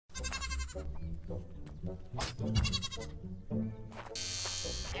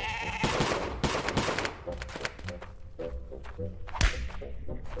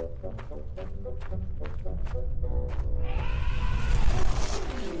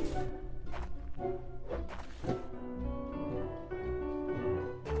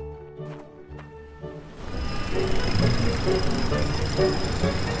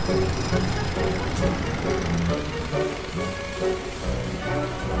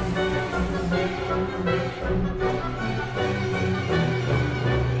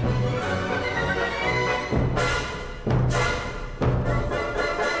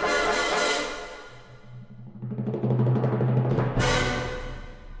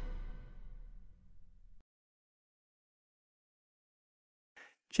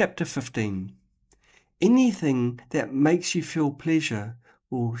Chapter 15. Anything that makes you feel pleasure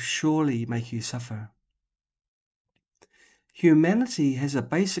will surely make you suffer. Humanity has a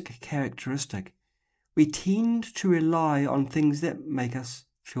basic characteristic. We tend to rely on things that make us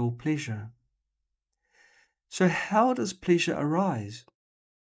feel pleasure. So how does pleasure arise?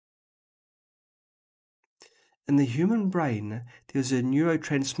 In the human brain, there's a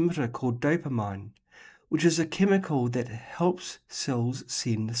neurotransmitter called dopamine, which is a chemical that helps cells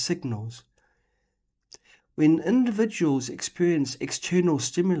send signals. When individuals experience external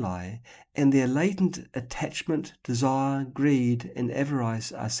stimuli and their latent attachment, desire, greed, and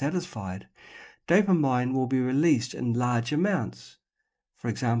avarice are satisfied, dopamine will be released in large amounts. For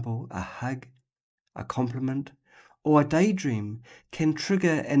example, a hug, a compliment, or a daydream can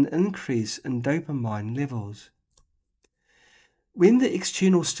trigger an increase in dopamine levels. When the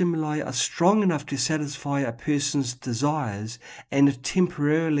external stimuli are strong enough to satisfy a person's desires and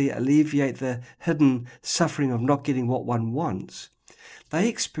temporarily alleviate the hidden suffering of not getting what one wants, they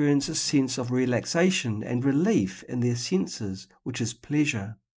experience a sense of relaxation and relief in their senses, which is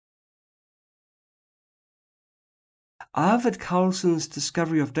pleasure. Arvid Carlson's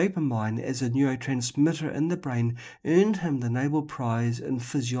discovery of dopamine as a neurotransmitter in the brain earned him the Nobel Prize in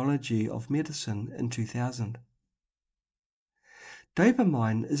Physiology of Medicine in 2000.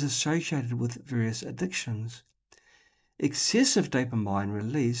 Dopamine is associated with various addictions. Excessive dopamine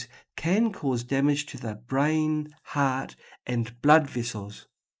release can cause damage to the brain, heart, and blood vessels.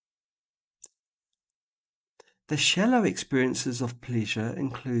 The shallow experiences of pleasure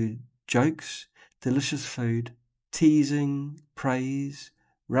include jokes, delicious food, teasing, praise,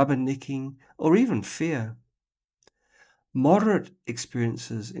 rubbernecking, or even fear. Moderate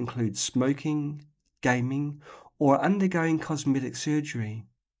experiences include smoking, gaming, or undergoing cosmetic surgery.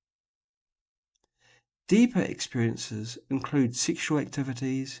 Deeper experiences include sexual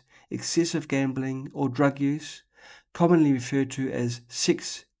activities, excessive gambling, or drug use, commonly referred to as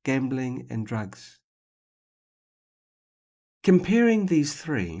sex, gambling, and drugs. Comparing these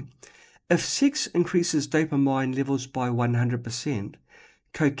three, if sex increases dopamine levels by 100%,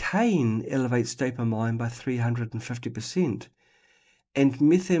 cocaine elevates dopamine by 350%, and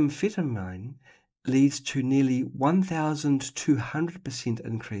methamphetamine leads to nearly 1,200%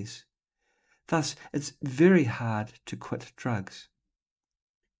 increase. Thus, it's very hard to quit drugs.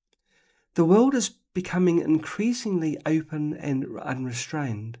 The world is becoming increasingly open and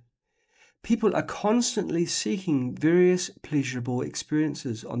unrestrained. People are constantly seeking various pleasurable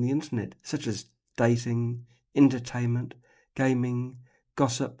experiences on the internet, such as dating, entertainment, gaming,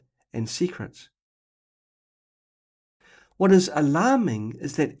 gossip, and secrets. What is alarming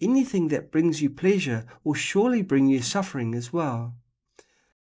is that anything that brings you pleasure will surely bring you suffering as well.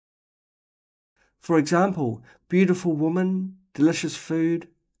 For example, beautiful woman, delicious food,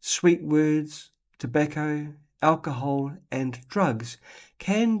 sweet words, tobacco, alcohol, and drugs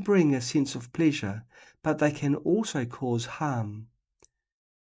can bring a sense of pleasure, but they can also cause harm.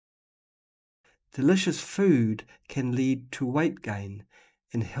 Delicious food can lead to weight gain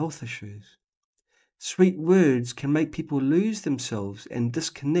and health issues. Sweet words can make people lose themselves and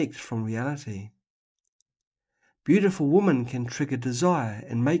disconnect from reality. Beautiful women can trigger desire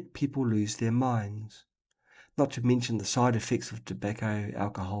and make people lose their minds, not to mention the side effects of tobacco,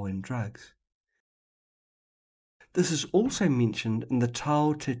 alcohol, and drugs. This is also mentioned in the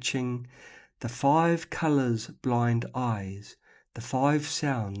Tao Te Ching, the 5 colours blind eyes, the 5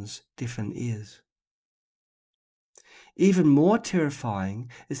 sounds deafen ears. Even more terrifying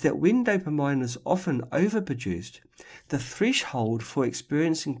is that when dopamine is often overproduced, the threshold for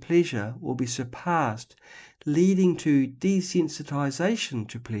experiencing pleasure will be surpassed, leading to desensitization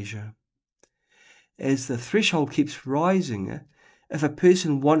to pleasure. As the threshold keeps rising, if a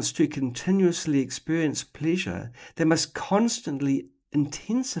person wants to continuously experience pleasure, they must constantly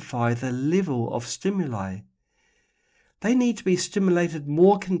intensify the level of stimuli. They need to be stimulated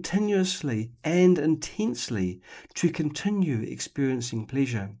more continuously and intensely to continue experiencing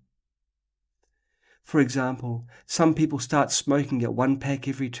pleasure. For example, some people start smoking at 1 pack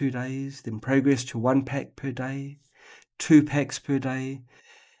every 2 days, then progress to 1 pack per day, 2 packs per day,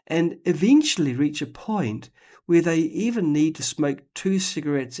 and eventually reach a point where they even need to smoke 2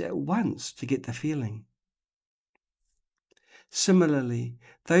 cigarettes at once to get the feeling. Similarly,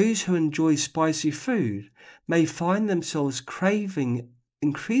 those who enjoy spicy food may find themselves craving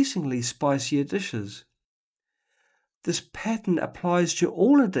increasingly spicier dishes. This pattern applies to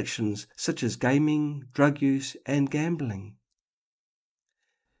all addictions such as gaming, drug use, and gambling.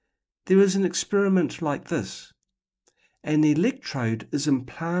 There is an experiment like this. An electrode is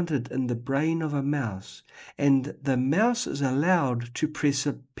implanted in the brain of a mouse, and the mouse is allowed to press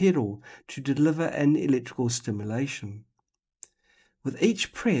a pedal to deliver an electrical stimulation. With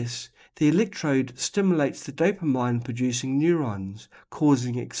each press, the electrode stimulates the dopamine-producing neurons,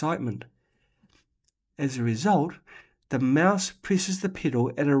 causing excitement. As a result, the mouse presses the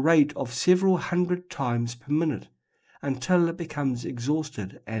pedal at a rate of several hundred times per minute until it becomes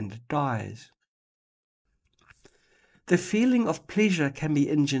exhausted and dies. The feeling of pleasure can be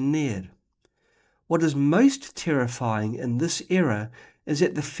engineered. What is most terrifying in this era is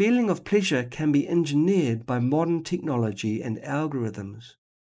that the feeling of pleasure can be engineered by modern technology and algorithms.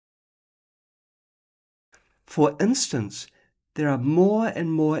 For instance, there are more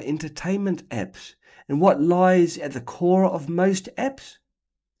and more entertainment apps, and what lies at the core of most apps?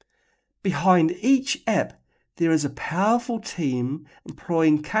 Behind each app, there is a powerful team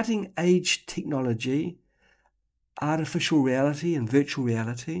employing cutting-edge technology, artificial reality and virtual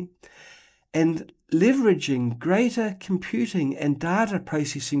reality, and leveraging greater computing and data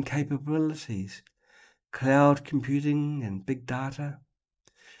processing capabilities, cloud computing and big data,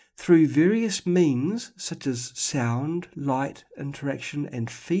 through various means such as sound, light, interaction, and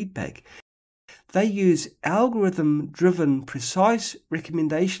feedback. They use algorithm-driven precise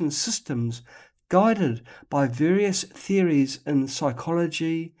recommendation systems guided by various theories in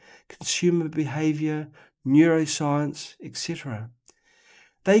psychology, consumer behavior, neuroscience, etc.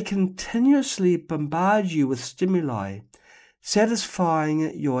 They continuously bombard you with stimuli,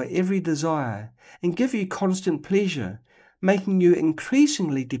 satisfying your every desire, and give you constant pleasure, making you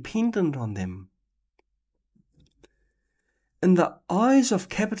increasingly dependent on them. In the eyes of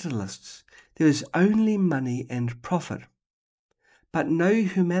capitalists, there is only money and profit, but no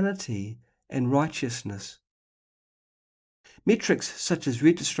humanity and righteousness. Metrics such as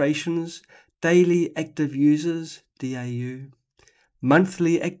registrations, daily active users, DAU,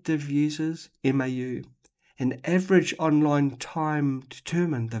 monthly active users, MAU, and average online time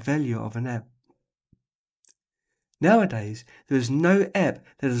determine the value of an app. Nowadays, there is no app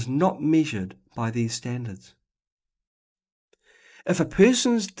that is not measured by these standards. If a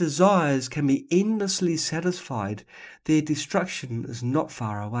person's desires can be endlessly satisfied, their destruction is not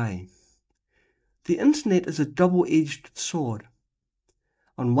far away. The internet is a double-edged sword.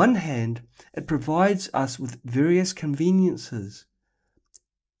 On one hand, it provides us with various conveniences.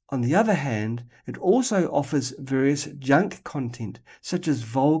 On the other hand, it also offers various junk content, such as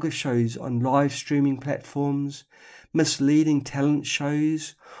vulgar shows on live streaming platforms, misleading talent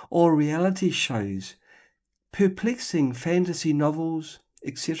shows, or reality shows, perplexing fantasy novels,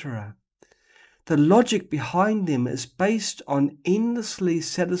 etc. The logic behind them is based on endlessly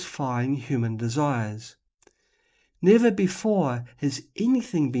satisfying human desires. Never before has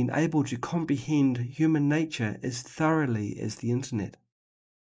anything been able to comprehend human nature as thoroughly as the internet.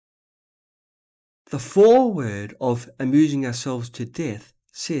 The foreword of Amusing Ourselves to Death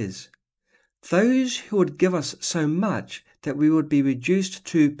says, "Those who would give us so much that we would be reduced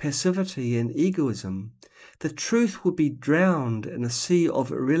to passivity and egoism, the truth would be drowned in a sea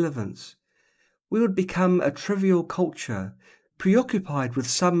of irrelevance. We would become a trivial culture, preoccupied with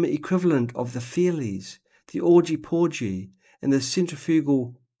some equivalent of the feelies, the orgy-porgy, and the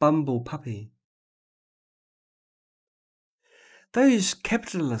centrifugal bumble puppy." Those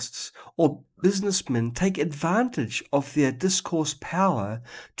capitalists or businessmen take advantage of their discourse power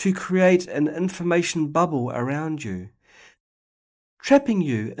to create an information bubble around you, trapping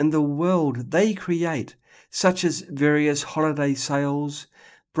you in the world they create, such as various holiday sales,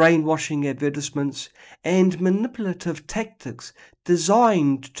 brainwashing advertisements, and manipulative tactics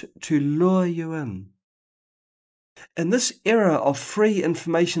designed to lure you in. In this era of free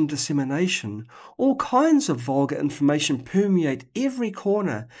information dissemination, all kinds of vulgar information permeate every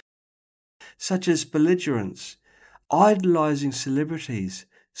corner, such as belligerence, idolizing celebrities,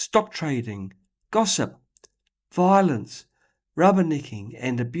 stock trading, gossip, violence, rubbernecking,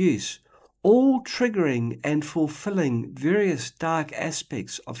 and abuse, all triggering and fulfilling various dark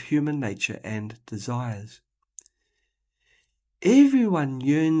aspects of human nature and desires. Everyone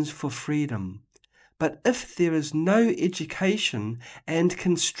yearns for freedom, but if there is no education and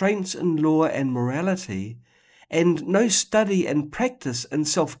constraints in law and morality, and no study and practice in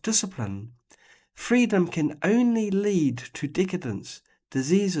self-discipline, freedom can only lead to decadence,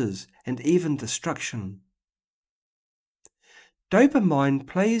 diseases, and even destruction. Dopamine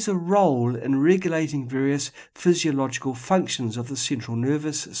plays a role in regulating various physiological functions of the central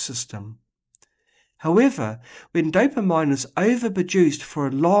nervous system. However, when dopamine is overproduced for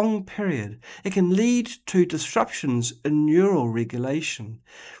a long period, it can lead to disruptions in neural regulation,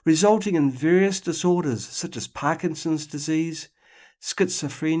 resulting in various disorders such as Parkinson's disease,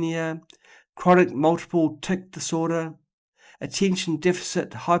 schizophrenia, chronic multiple tic disorder, attention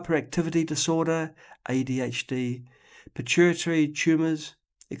deficit hyperactivity disorder, ADHD, pituitary tumors,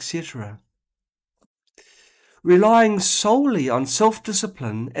 etc. Relying solely on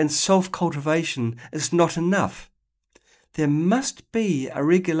self-discipline and self-cultivation is not enough. There must be a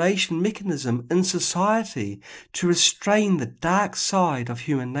regulation mechanism in society to restrain the dark side of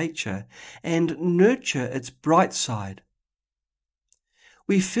human nature and nurture its bright side.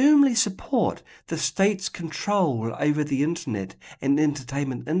 We firmly support the state's control over the internet and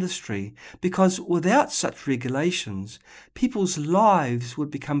entertainment industry because without such regulations, people's lives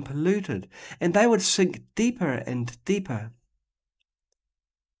would become polluted and they would sink deeper and deeper.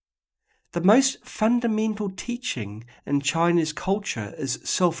 The most fundamental teaching in Chinese culture is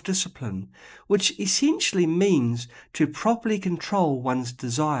self-discipline, which essentially means to properly control one's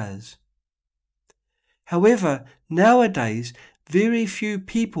desires. However, nowadays, very few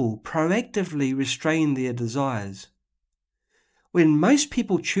people proactively restrain their desires. When most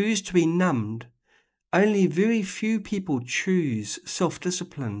people choose to be numbed, only very few people choose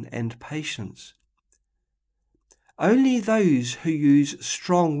self-discipline and patience. Only those who use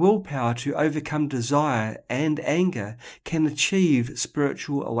strong willpower to overcome desire and anger can achieve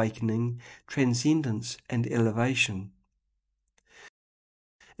spiritual awakening, transcendence, and elevation.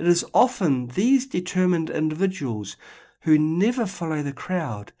 It is often these determined individuals who never follow the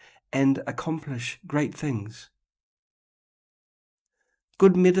crowd and accomplish great things.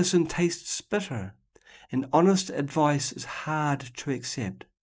 Good medicine tastes bitter, and honest advice is hard to accept.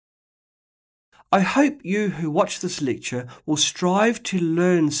 I hope you who watch this lecture will strive to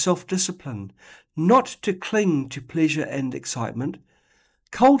learn self-discipline, not to cling to pleasure and excitement.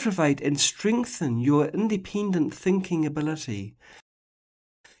 Cultivate and strengthen your independent thinking ability.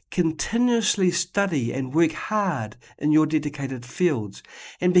 Continuously study and work hard in your dedicated fields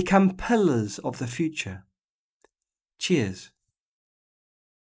and become pillars of the future. Cheers.